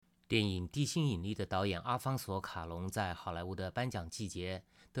电影《地心引力》的导演阿方索·卡隆在好莱坞的颁奖季节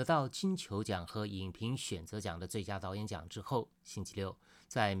得到金球奖和影评选择奖的最佳导演奖之后，星期六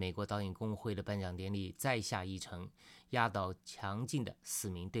在美国导演公会的颁奖典礼再下一城，压倒强劲的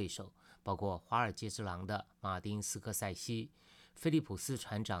4名对手，包括《华尔街之狼》的马丁·斯科塞西、菲利普斯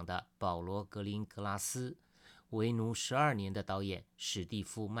船长的保罗·格林格拉斯、为奴12年的导演史蒂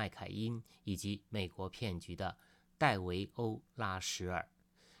夫·麦凯因以及美国骗局的戴维欧·拉什尔。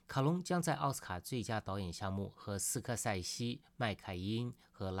卡隆将在奥斯卡最佳导演项目和斯科塞西、麦凯因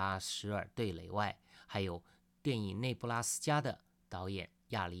和拉什尔对垒外，还有电影《内布拉斯加》的导演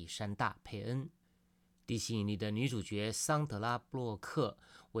亚历山大·佩恩。地心引力的女主角桑德拉·布洛克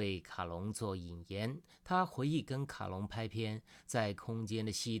为卡隆做引言，她回忆跟卡隆拍片，在空间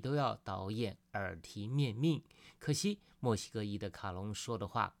的戏都要导演耳提面命，可惜墨西哥裔的卡隆说的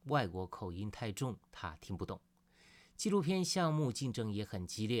话外国口音太重，她听不懂。纪录片项目竞争也很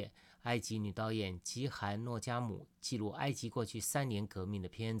激烈，埃及女导演吉罕诺加姆记录埃及过去3年革命的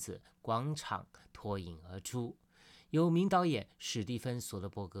片子《广场》脱颖而出，由名导演史蒂芬·索德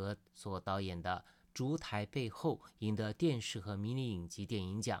伯格所导演的《烛台背后》赢得电视和迷你影集电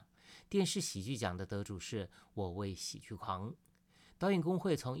影奖，电视喜剧奖的得主是《我为喜剧狂》。导演工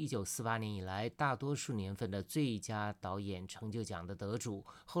会从1948年以来，大多数年份的最佳导演成就奖的得主，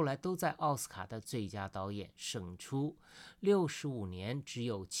后来都在奥斯卡的最佳导演胜出。65年只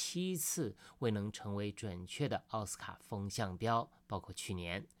有7次未能成为准确的奥斯卡风向标，包括去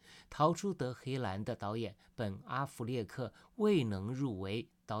年逃出德黑兰的导演本·阿弗列克未能入围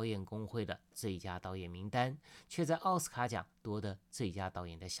导演工会的最佳导演名单，却在奥斯卡奖夺得最佳导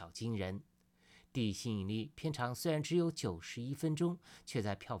演的小金人。地心引力片长虽然只有91分钟，却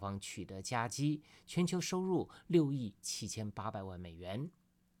在票房取得佳绩，全球收入6亿7800万美元。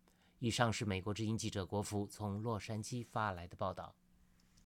以上是美国之音记者国福从洛杉矶发来的报道。